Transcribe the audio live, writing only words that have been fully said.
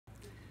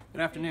Good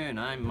afternoon,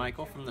 I'm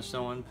Michael from the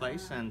Sew In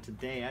Place, and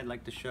today I'd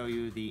like to show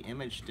you the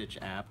Image Stitch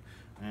app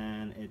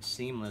and its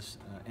seamless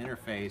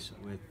interface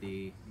with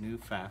the new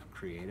Pfaff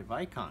Creative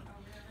Icon.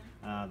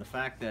 The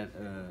fact that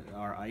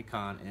our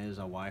icon is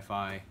a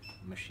Wi-Fi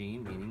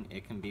machine, meaning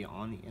it can be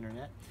on the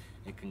internet,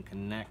 it can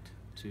connect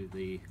to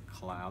the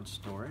cloud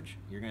storage.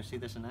 You're going to see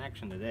this in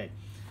action today.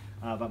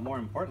 But more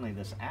importantly,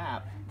 this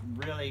app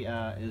really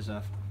is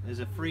a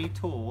free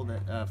tool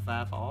that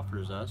Pfaff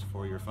offers us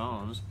for your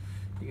phones.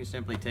 You can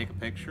simply take a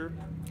picture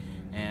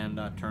and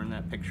turn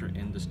that picture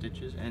into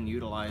stitches and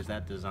utilize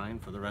that design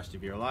for the rest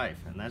of your life.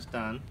 And that's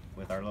done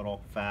with our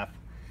little Pfaff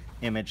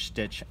Image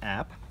Stitch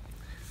app.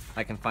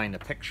 I can find a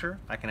picture,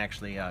 I can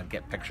actually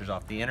get pictures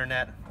off the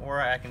internet,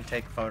 or I can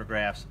take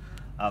photographs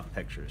of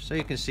pictures. So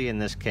you can see in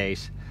this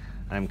case,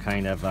 I'm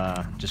kind of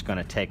just going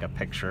to take a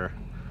picture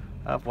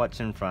of what's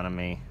in front of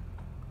me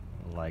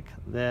like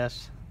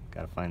this.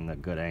 Got to find the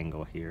good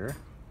angle here,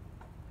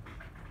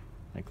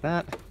 like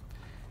that.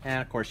 And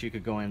of course you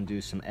could go in and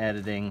do some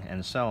editing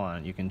and so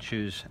on. You can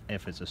choose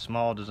if it's a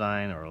small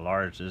design or a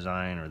large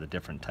design or the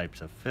different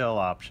types of fill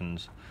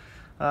options.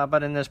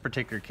 But in this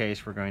particular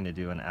case we're going to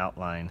do an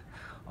outline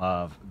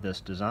of this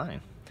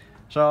design.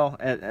 So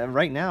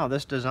right now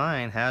this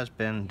design has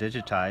been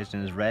digitized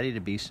and is ready to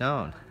be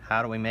sewn.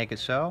 How do we make it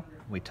so?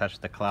 We touch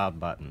the cloud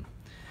button.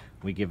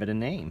 We give it a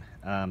name.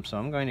 So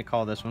I'm going to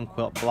call this one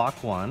Quilt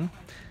Block 1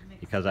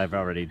 because I've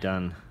already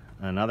done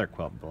another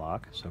quilt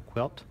block. So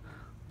Quilt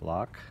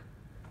Block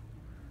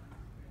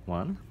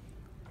 1.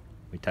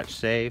 We touch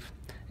save,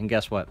 and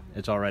guess what?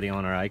 It's already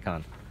on our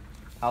icon.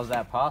 How's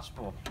that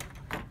possible?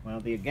 Well,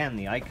 again,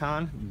 the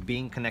icon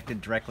being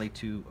connected directly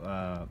to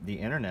the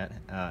internet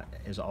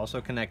is also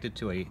connected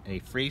to a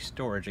free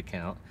storage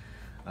account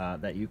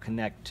that you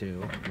connect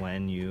to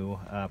when you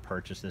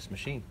purchase this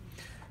machine.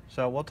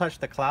 So we'll touch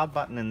the cloud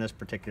button in this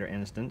particular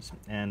instance,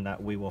 and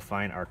we will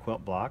find our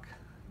quilt block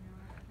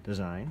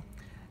design,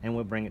 and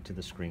we'll bring it to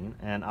the screen.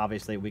 And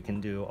obviously we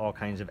can do all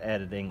kinds of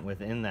editing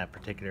within that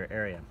particular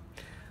area.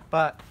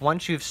 But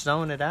once you've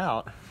sewn it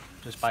out,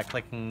 just by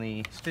clicking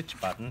the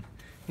stitch button,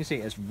 you see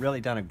it's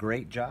really done a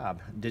great job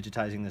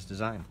digitizing this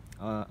design.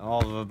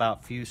 All of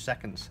about few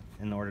seconds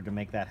in order to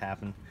make that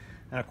happen.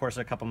 And of course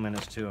a couple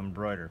minutes to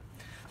embroider.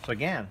 So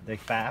again, the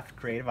Pfaff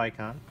Creative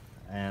Icon,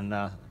 and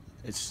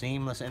it's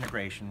seamless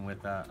integration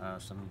with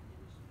some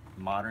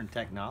modern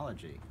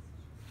technology.